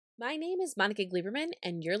My name is Monica Gleiberman,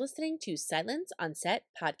 and you're listening to Silence on Set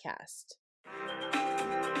podcast.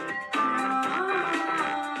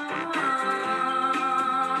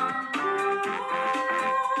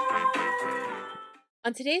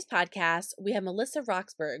 On today's podcast, we have Melissa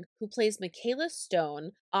Roxburgh, who plays Michaela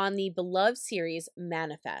Stone on the beloved series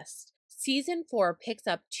Manifest. Season 4 picks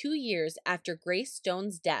up 2 years after Grace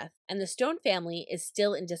Stone's death, and the Stone family is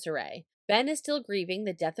still in disarray. Ben is still grieving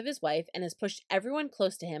the death of his wife and has pushed everyone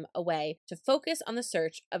close to him away to focus on the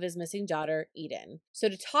search of his missing daughter, Eden. So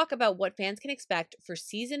to talk about what fans can expect for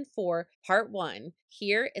Season 4, Part 1,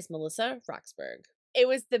 here is Melissa Roxburgh. It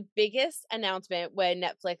was the biggest announcement when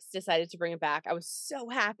Netflix decided to bring it back. I was so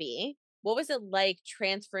happy. What was it like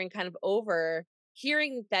transferring kind of over,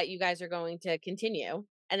 hearing that you guys are going to continue,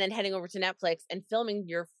 and then heading over to Netflix and filming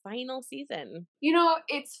your final season? You know,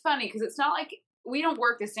 it's funny because it's not like we don't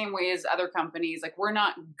work the same way as other companies. Like we're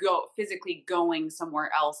not physically going somewhere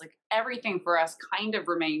else. Like everything for us kind of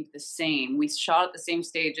remained the same. We shot at the same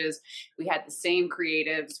stages. We had the same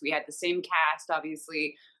creatives. We had the same cast,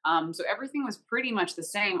 obviously. So everything was pretty much the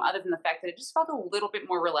same, other than the fact that it just felt a little bit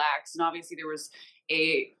more relaxed. And obviously there was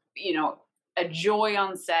a joy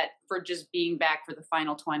on set for just being back for the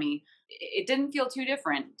final 20. It didn't feel too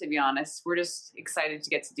different, to be honest. We're just excited to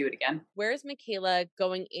get to do it again. Where is Michaela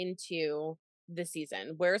going into the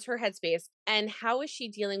season? Where's her headspace? And how is she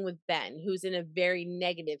dealing with Ben, who's in a very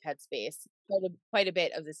negative headspace quite a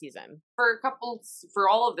bit of the season? For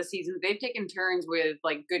all of the seasons, they've taken turns with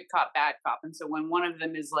like good cop, bad cop. And so when one of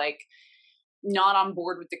them is like not on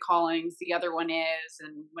board with the callings, the other one is.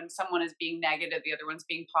 And when someone is being negative, the other one's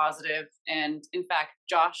being positive. And in fact,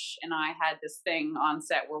 Josh and I had this thing on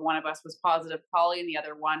set where one of us was positive Polly and the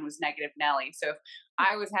other one was negative Nellie. So if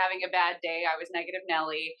I was having a bad day, I was negative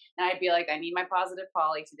Nellie, and I'd be like, I need my positive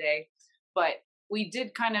Polly today. But we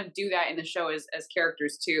did kind of do that in the show as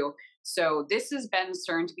characters too. So this is Ben's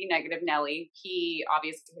turn to be negative Nellie. He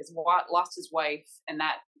obviously has lost his wife, and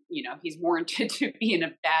that, he's warranted to be in a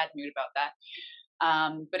bad mood about that.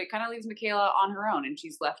 But it kind of leaves Michaela on her own, and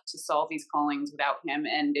she's left to solve these callings without him.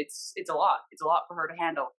 And it's a lot. It's a lot for her to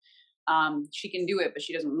handle. She can do it, but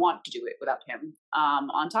she doesn't want to do it without him.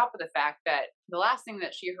 On top of the fact that the last thing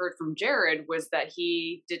that she heard from Jared was that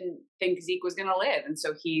he didn't think Zeke was going to live. And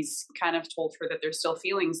so he's kind of told her that there's still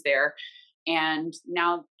feelings there. And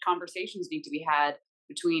now conversations need to be had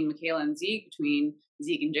between Michaela and Zeke, between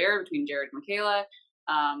Zeke and Jared, between Jared and Michaela,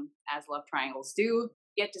 as love triangles do.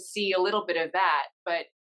 Get to see a little bit of that, but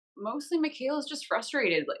mostly Michaela's just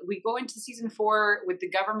frustrated. We go into season 4 with the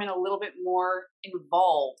government a little bit more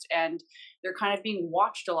involved, and they're kind of being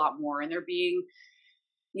watched a lot more, and they're being,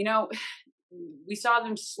 we saw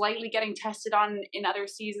them slightly getting tested on in other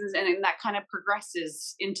seasons, and then that kind of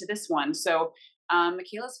progresses into this one. So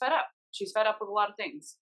Michaela's fed up. She's fed up with a lot of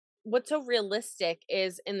things. What's so realistic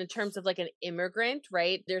is in the terms of like an immigrant,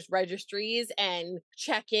 right? There's registries and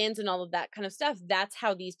check-ins and all of that kind of stuff. That's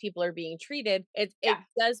how these people are being treated. It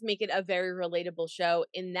does make it a very relatable show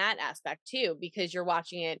in that aspect too, because you're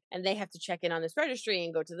watching it and they have to check in on this registry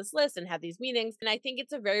and go to this list and have these meetings. And I think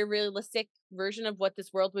it's a very realistic version of what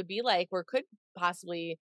this world would be like, or could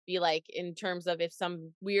possibly be like, in terms of if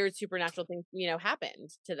some weird supernatural thing,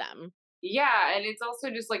 happened to them. Yeah, and it's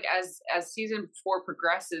also just like as season 4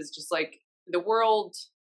 progresses, just like the world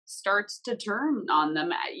starts to turn on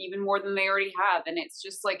them even more than they already have. And it's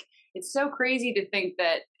just like, it's so crazy to think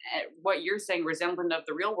that what you're saying, resemblant of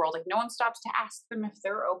the real world, like no one stops to ask them if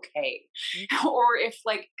they're okay or if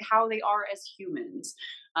like how they are as humans.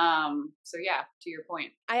 So yeah, to your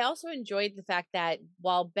point. I also enjoyed the fact that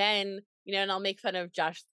while Ben, and I'll make fun of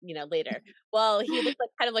Josh, later. Well, he looked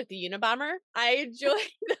like kind of like the Unabomber. I enjoyed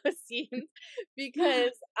those scenes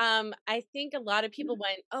because I think a lot of people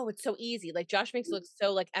went, oh, it's so easy. Like Josh makes it look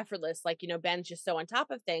so like effortless. Like, Ben's just so on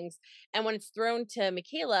top of things. And when it's thrown to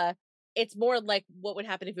Michaela, it's more like what would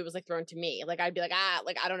happen if it was like thrown to me. Like I'd be like,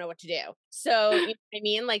 I don't know what to do. So, you know what I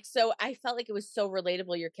mean? Like, so I felt like it was so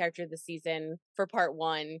relatable, your character this season for part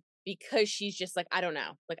 1, because she's just like, I don't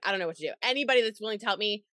know. Like, I don't know what to do. Anybody that's willing to help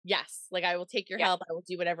me, yes. Like, I will take your help. I will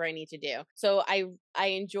do whatever I need to do. So I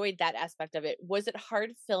enjoyed that aspect of it. Was it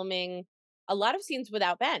hard filming a lot of scenes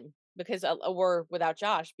without Ben? Because or without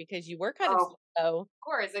Josh, because you were kind of slow. Of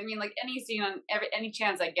course. I mean, like any scene on any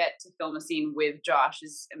chance I get to film a scene with Josh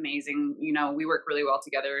is amazing. We work really well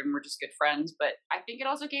together and we're just good friends. But I think it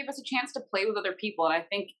also gave us a chance to play with other people. And I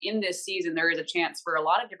think in this season, there is a chance for a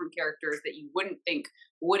lot of different characters that you wouldn't think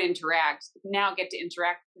would interact now get to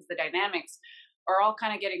interact, because the dynamics are all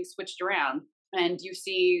kind of getting switched around. And you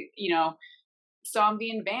see, Zombie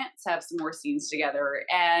and Vance have some more scenes together,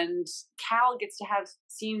 and Cal gets to have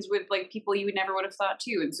scenes with like people you would never would have thought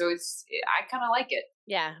too. And so I kind of like it.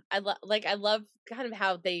 Yeah, I love kind of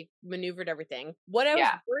how they maneuvered everything. What I was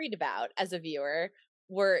Yeah. worried about as a viewer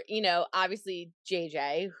were, obviously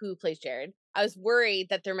JJ, who plays Jared. I was worried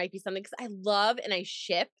that there might be something because I love and I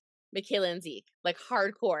ship Michaela and Zeke, like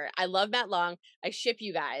hardcore. I love Matt Long. I ship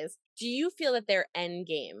you guys. Do you feel that they're end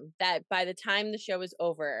game? That by the time the show is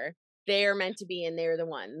over, they are meant to be and they're the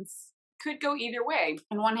ones? Could go either way.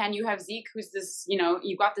 On one hand, you have Zeke, who's this,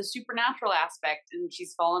 you've got the supernatural aspect, and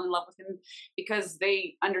she's fallen in love with him because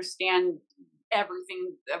they understand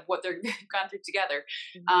everything of what they're gone through together.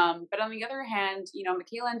 Mhm. But on the other hand,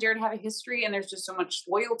 Michaela and Jared have a history, and there's just so much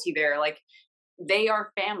loyalty there. Like they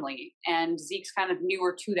are family, and Zeke's kind of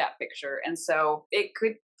newer to that picture, and so it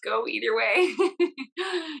could go either way.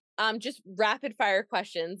 Just rapid fire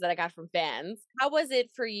questions that I got from fans. How was it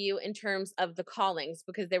for you in terms of the callings?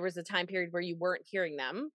 Because there was a time period where you weren't hearing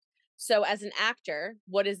them. So, as an actor,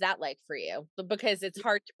 what is that like for you? Because it's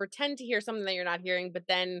hard to pretend to hear something that you're not hearing, but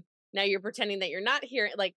then now you're pretending that you're not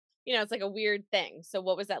hearing. Like, it's like a weird thing. So,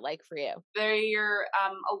 what was that like for you? They're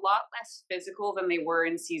a lot less physical than they were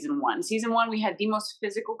in season one. Season one, we had the most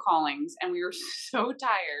physical callings, and we were so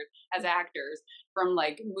tired as actors from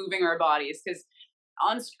like moving our bodies because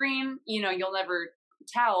on screen, you'll never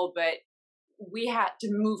tell, but we had to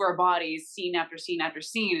move our bodies scene after scene after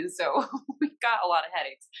scene, and so we got a lot of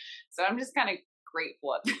headaches. So I'm just kind of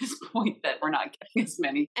grateful at this point that we're not getting as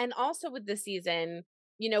many. And also with this season,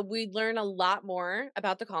 we learn a lot more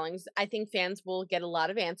about the callings. I think fans will get a lot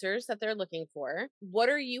of answers that they're looking for. What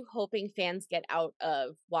are you hoping fans get out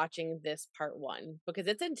of watching this part one? Because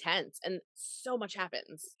it's intense and so much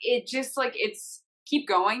happens. It just like it's keep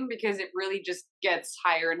going because it really just gets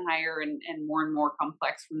higher and higher and more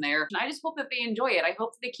complex from there. And I just hope that they enjoy it. I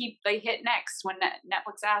hope that they hit next when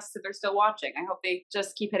Netflix asks if they're still watching. I hope they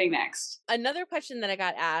just keep hitting next. Another question that I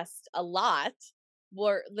got asked a lot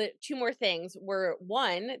were the two more things were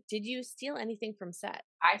one, did you steal anything from set?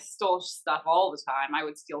 I stole stuff all the time. I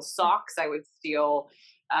would steal socks. I would steal.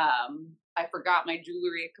 I forgot my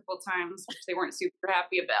jewelry a couple of times, which they weren't super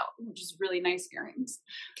happy about, which is really nice earrings.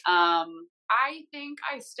 I think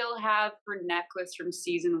I still have her necklace from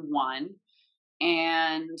season one,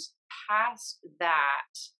 and past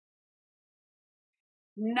that,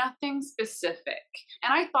 nothing specific.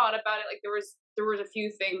 And I thought about it. Like there was a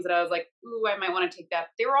few things that I was like, ooh, I might want to take that.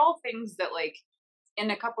 They were all things that like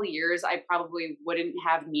in a couple of years I probably wouldn't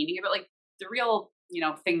have meaning of it. Like the real,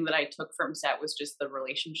 thing that I took from set was just the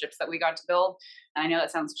relationships that we got to build. And I know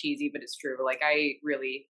that sounds cheesy, but it's true. Like I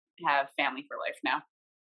really have family for life now.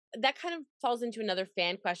 That kind of falls into another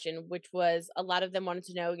fan question, which was a lot of them wanted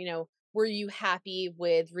to know, were you happy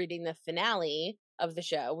with reading the finale of the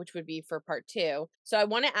show, which would be for part two? So I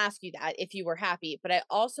want to ask you that if you were happy, but I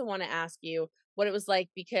also want to ask you what it was like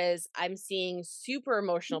because I'm seeing super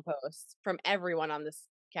emotional posts from everyone on this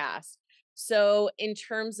cast. So in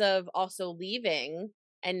terms of also leaving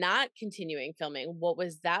and not continuing filming, what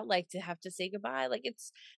was that like to have to say goodbye? Like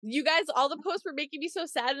it's you guys, all the posts were making me so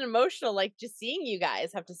sad and emotional, like just seeing you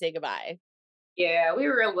guys have to say goodbye. Yeah, we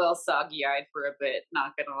were a little soggy eyed for a bit,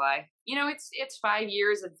 not gonna lie. It's 5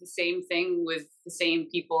 years of the same thing with the same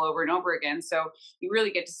people over and over again. So you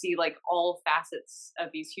really get to see like all facets of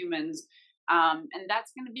these humans. And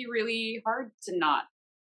that's gonna be really hard to not,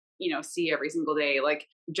 see every single day. Like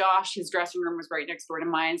Josh, his dressing room was right next door to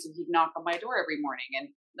mine, so he'd knock on my door every morning. And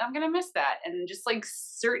I'm gonna miss that. And just like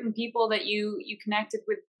certain people that you connected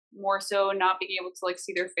with more so, not being able to like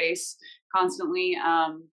see their face constantly.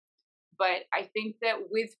 But I think that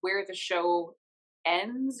with where the show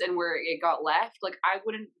ends and where it got left, like I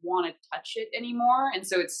wouldn't want to touch it anymore. And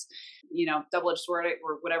so it's, double-edged sword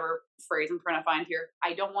or whatever phrase I'm trying to find here.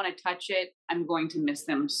 I don't want to touch it. I'm going to miss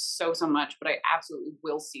them so, so much, but I absolutely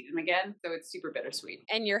will see them again. So it's super bittersweet.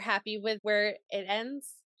 And you're happy with where it ends?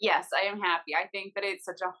 Yes, I am happy. I think that it's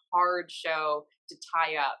such a hard show to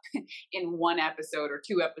tie up in one episode or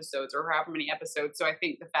two episodes or however many episodes. So I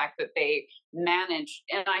think the fact that they managed,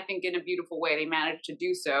 and I think in a beautiful way, they managed to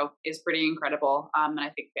do so is pretty incredible. And I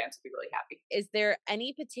think fans will be really happy. Is there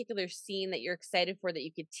any particular scene that you're excited for that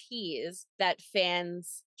you could tease that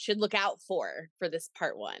fans should look out for this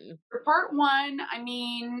part one? For part one, I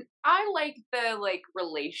mean, I like the like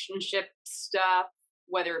relationship stuff,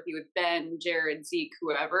 whether it be with Ben, Jared, Zeke,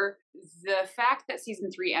 whoever. The fact that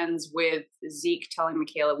season three ends with Zeke telling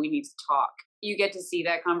Michaela we need to talk, you get to see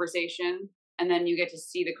that conversation. And then you get to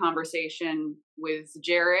see the conversation with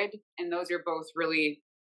Jared. And those are both really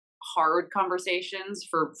hard conversations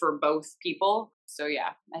for both people. So yeah,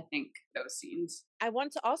 I think those scenes. I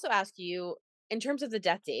want to also ask you in terms of the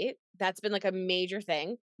death date, that's been like a major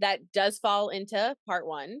thing that does fall into part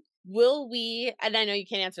one. Will we, and I know you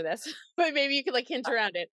can't answer this, but maybe you could like hint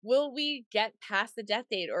around it. Will we get past the death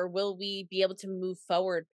date or will we be able to move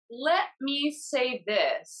forward? Let me say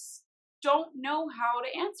this. Don't know how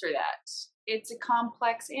to answer that. It's a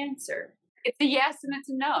complex answer. It's a yes and it's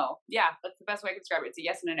a no. Yeah, that's the best way I can describe it. It's a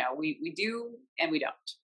yes and a no. We do and we don't.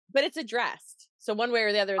 But it's addressed. So one way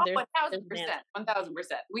or the other, Oh, there's an 1000%. answer. 1000%.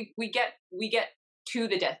 We get to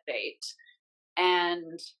the death date.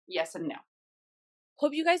 And yes and no.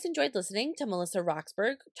 Hope you guys enjoyed listening to Melissa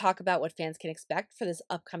Roxburgh talk about what fans can expect for this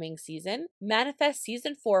upcoming season. Manifest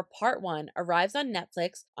Season 4 Part 1 arrives on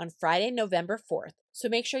Netflix on Friday, November 4th. So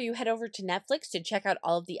make sure you head over to Netflix to check out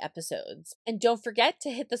all of the episodes. And don't forget to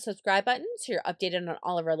hit the subscribe button so you're updated on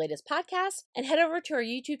all of our latest podcasts. And head over to our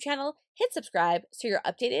YouTube channel, hit subscribe so you're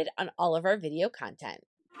updated on all of our video content.